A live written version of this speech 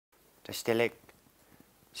스텔렉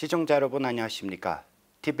시청자 여러분 안녕하십니까?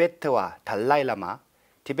 티베트와 달라이라마,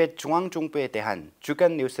 티베트 중앙정부에 대한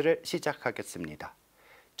주간 뉴스를 시작하겠습니다.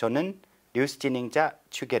 저는 뉴스 진행자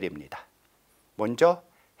추결입니다. 먼저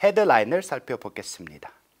헤드라인을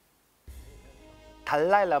살펴보겠습니다.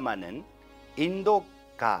 달라이라마는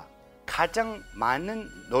인도가 가장 많은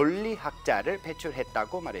논리학자를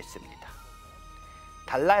배출했다고 말했습니다.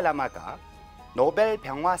 달라이라마가 노벨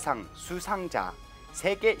평화상 수상자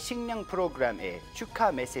세계 식량 프로그램에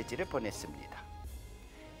축하 메시지를 보냈습니다.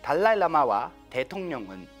 달라이라마와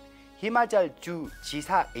대통령은 히마찰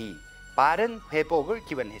주지사의 빠른 회복을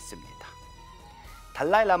기원했습니다.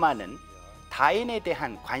 달라이라마는 타인에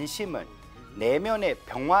대한 관심은 내면의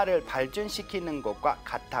평화를 발전시키는 것과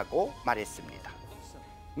같다고 말했습니다.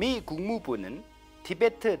 미 국무부는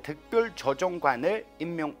티베트 특별조정관을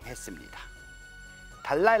임명했습니다.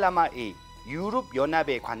 달라이라마의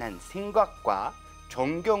유럽연합에 관한 생각과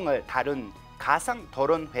존경을 다룬 가상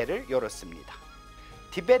토론회를 열었습니다.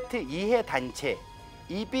 티베트 이해 단체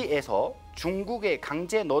EP에서 중국의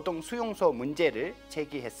강제 노동 수용소 문제를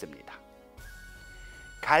제기했습니다.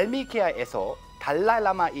 갈미케아에서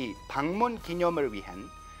달라이라마의 방문 기념을 위한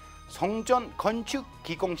성전 건축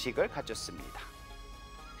기공식을 가졌습니다.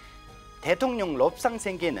 대통령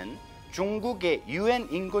럽상생기는 중국의 UN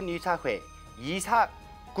인권이사회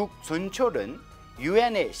이사국 순철은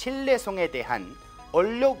유엔의 신뢰성에 대한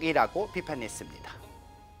얼룩이라고 비판했습니다.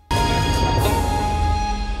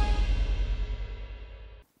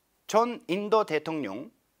 전 인도 대통령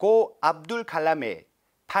고 압둘 칼람의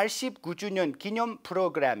 89주년 기념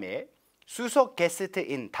프로그램의 수석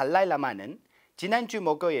게스트인 달라이라마는 지난주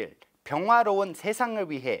목요일 평화로운 세상을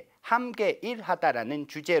위해 함께 일하다라는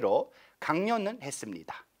주제로 강연을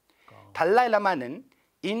했습니다. 달라이라마는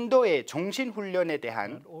인도의 정신훈련에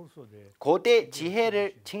대한 고대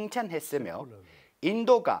지혜를 칭찬했으며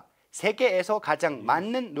인도가 세계에서 가장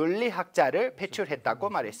많은 논리학자를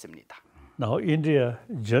배출했다고 말했습니다. Now India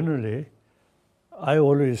generally, I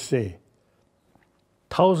always say,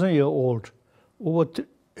 1,000-year-old,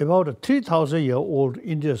 about a 3,000-year-old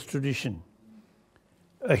India's tradition,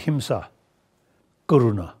 ahimsa,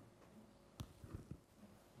 karuna.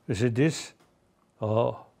 You see this,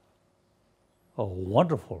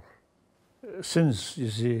 wonderful, since you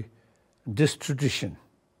see this tradition,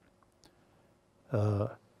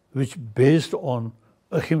 which based on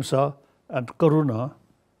ahimsa and karuna,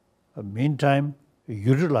 meantime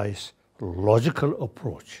utilize logical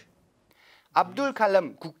approach. 압둘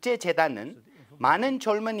칼람 국제재단은 많은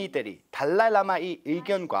젊은이들이 달라이라마의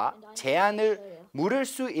의견과 제안을 물을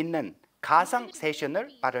수 있는 가상 세션을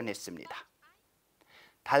마련했습니다.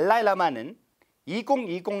 달라이라마는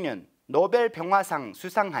 2020년 노벨 평화상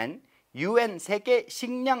수상한 UN 세계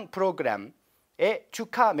식량 프로그램에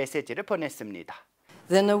축하 메시지를 보냈습니다.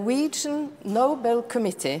 The Norwegian Nobel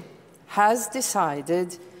Committee has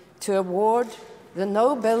decided to award the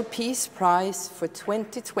Nobel Peace Prize for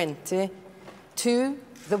 2020 to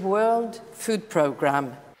the World Food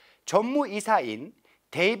Program. 전무이사인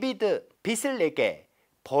데이비드 비슬에게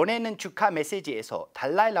보내는 축하 메시지에서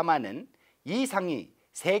달라이라마는 이 상이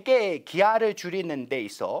세계의 기아를 줄이는 데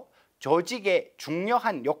있어 조직의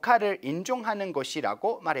중요한 역할을 인정하는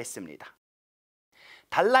것이라고 말했습니다.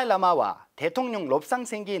 달라이라마와 대통령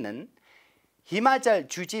럽상생기는 히마찰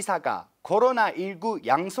주지사가 코로나19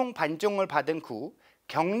 양성 판정을 받은 후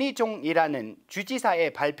격리 중이라는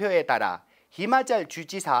주지사의 발표에 따라 히마찰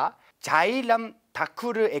주지사 자일람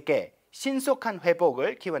다쿠르에게 신속한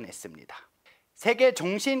회복을 기원했습니다. 세계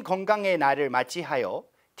정신건강의 날을 맞이하여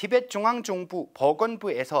티베트 중앙정부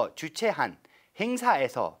보건부에서 주최한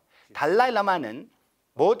행사에서 달라이라마는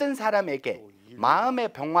모든 사람에게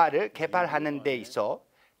마음의 평화를 개발하는 데 있어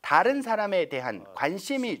다른 사람에 대한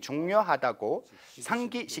관심이 중요하다고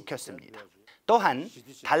상기시켰습니다. 또한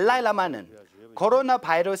달라이라마는 코로나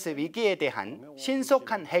바이러스 위기에 대한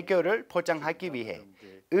신속한 해결을 보장하기 위해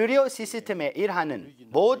의료 시스템에 일하는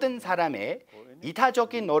모든 사람의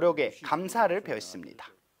이타적인 노력에 감사를 표했습니다.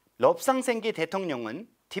 럽상생기 대통령은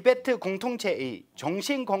티베트 공동체의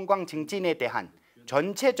정신건강 증진에 대한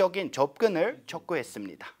전체적인 접근을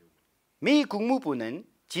촉구했습니다. 미 국무부는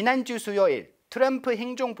지난주 수요일 트럼프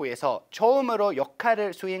행정부에서 처음으로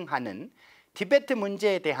역할을 수행하는 티베트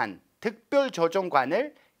문제에 대한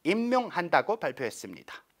특별조정관을 임명한다고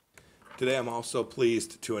발표했습니다. Today I'm also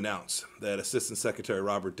pleased to announce that Assistant Secretary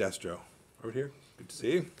Robert Destro, over here, good to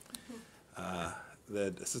see you,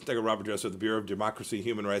 that Assistant Secretary Robert Destro of the Bureau of Democracy,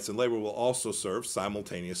 Human Rights and Labor will also serve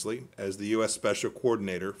simultaneously as the U.S. Special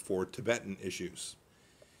Coordinator for Tibetan issues.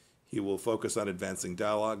 He will focus on advancing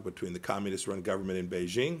dialogue between the communist-run government in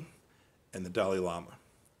Beijing and the Dalai Lama.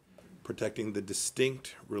 protecting the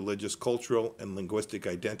distinct religious, cultural, and linguistic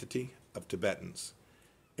identity of Tibetans,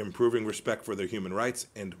 improving respect for their human rights,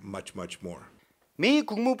 and much, much more. 미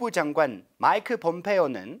국무부 장관 마이크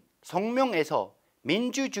폼페오는 성명에서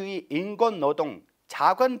민주주의 인권노동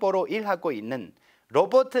자관보로 일하고 있는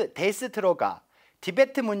로버트 데스트로가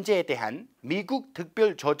티베트 문제에 대한 미국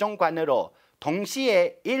특별조정관으로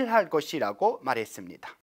동시에 일할 것이라고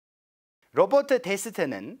말했습니다. 로버트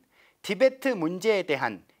데스트는 티베트 문제에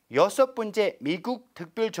대한 6번째 미국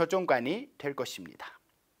특별조정관이 될 것입니다.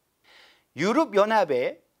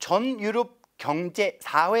 유럽연합의 전 유럽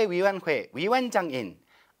경제사회위원회 위원장인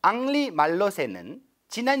앙리 말로세는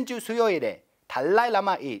지난주 수요일에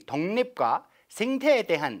달라이라마의 독립과 생태에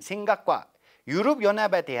대한 생각과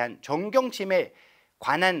유럽연합에 대한 존경심에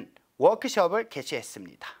관한 워크숍을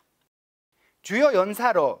개최했습니다. 주요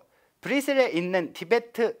연사로 브리셀에 있는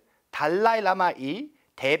티베트 달라이라마의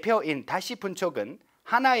대표인 다시푼촉은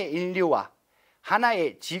하나의 인류와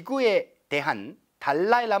하나의 지구에 대한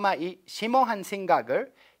달라이라마의 심오한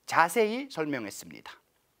생각을 자세히 설명했습니다.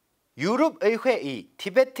 유럽의회의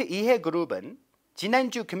티베트 이해그룹은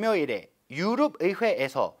지난주 금요일에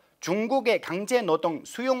유럽의회에서 중국의 강제노동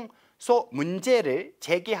수용소 문제를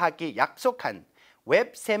제기하기 약속한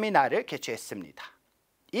웹 세미나를 개최했습니다.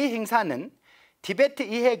 이 행사는 티베트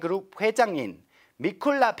이해그룹 회장인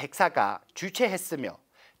미콜라 백사가 주최했으며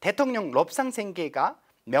대통령 롭상생기가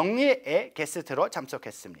명예의 게스트로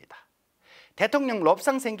참석했습니다. 대통령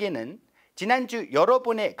롭상생기는 지난주 여러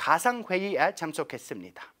번의 가상회의에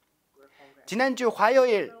참석했습니다. 지난주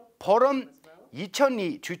화요일 포럼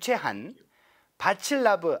 2002 주최한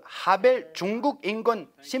바칠라브 하벨 중국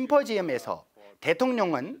인권 심포지엄에서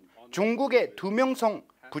대통령은 중국의 투명성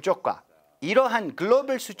부족과 이러한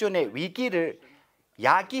글로벌 수준의 위기를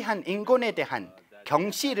야기한 인권에 대한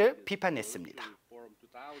경시를 비판했습니다.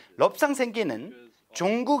 롭상생기는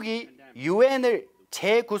중국이 유엔을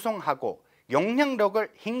재구성하고 영향력을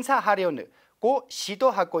행사하려고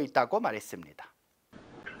시도하고 있다고 말했습니다.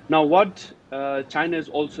 Now what China is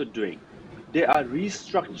also doing, they are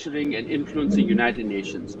restructuring and influencing United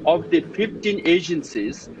Nations. Of the 15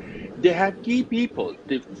 agencies, they have key people.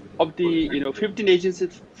 Of the 15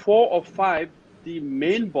 agencies, 4 or 5, the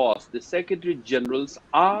main boss, the secretary generals,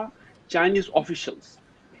 are Chinese officials.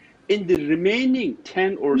 In the remaining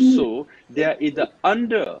 10 or so, they are either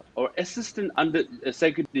under or assistant under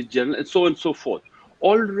secretary general and so on and so forth.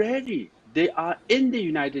 Already, they are in the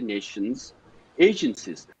United Nations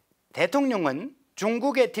agencies. 대통령은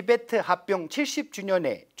중국의 티베트 합병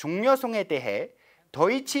 70주년의 중요성에 대해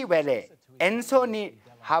도이치 웰레 앤서니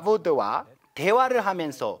하버드와 대화를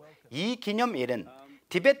하면서 이 기념일은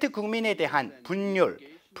티베트 국민에 대한 분열,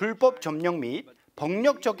 불법 점령 및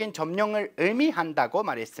폭력적인 점령을 의미한다고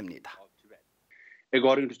말했습니다.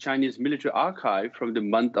 According to Chinese military archive, from the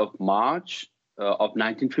month of March of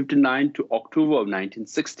 1959 to October of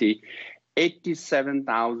 1960,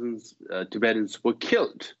 87,000 Tibetans were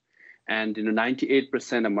killed. And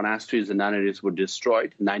 98% of monasteries and nunneries were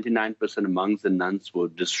destroyed. 99% of monks and nuns were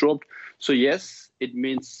disrobed. So yes, it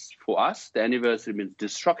means for us, the anniversary means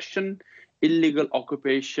destruction, illegal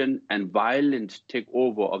occupation, and violent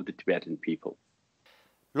takeover of the Tibetan people.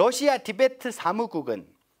 러시아 티베트 사무국은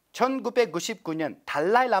 1999년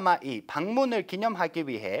달라이라마의 방문을 기념하기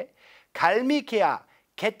위해 갈미키아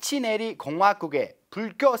게치네리 공화국의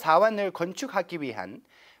불교 사원을 건축하기 위한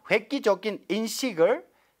획기적인 인식을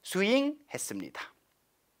수행했습니다.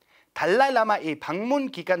 달라이라마의 방문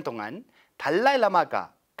기간 동안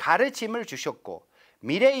달라이라마가 가르침을 주셨고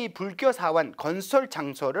미래의 불교 사원 건설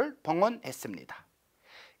장소를 봉헌했습니다.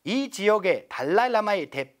 이 지역의 달라이라마의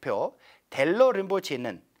대표 델로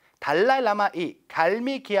림보치는 달라이라마의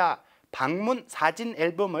갈미키아 방문 사진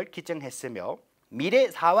앨범을 기증했으며 미래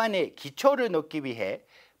사원의 기초를 놓기 위해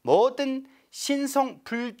모든 신성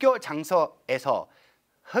불교 장소에서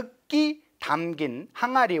흙이 담긴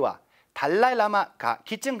항아리와 달라이라마가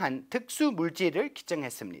기증한 특수 물질을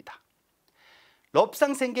기증했습니다.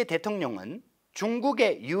 롭상생기 대통령은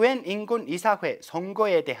중국의 유엔 인권이사회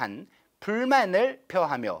선거에 대한 불만을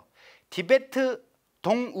표하며 티베트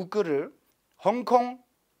동우구르, 홍콩,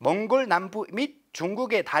 몽골 남부 및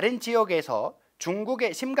중국의 다른 지역에서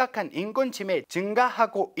중국의 심각한 인권 침해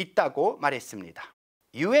증가하고 있다고 말했습니다.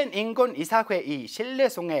 유엔 인권이사회의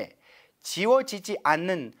신뢰성에 지워지지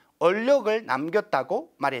않는 얼력을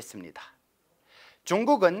남겼다고 말했습니다.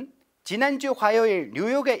 중국은 지난주 화요일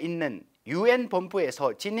뉴욕에 있는 유엔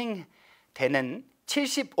본부에서 진행되는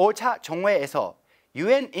 75차 정회에서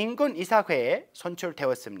유엔 인권이사회에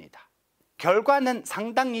선출되었습니다. 결과는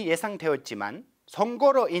상당히 예상되었지만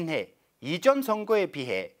선거로 인해 이전 선거에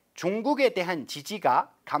비해 중국에 대한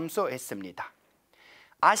지지가 감소했습니다.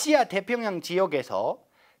 아시아 태평양 지역에서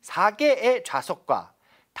 4개의 좌석과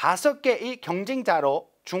 5개의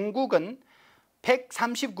경쟁자로 중국은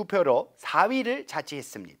 139표로 4위를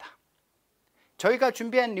차지했습니다. 저희가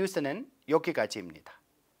준비한 뉴스는 여기까지입니다.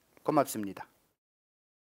 고맙습니다.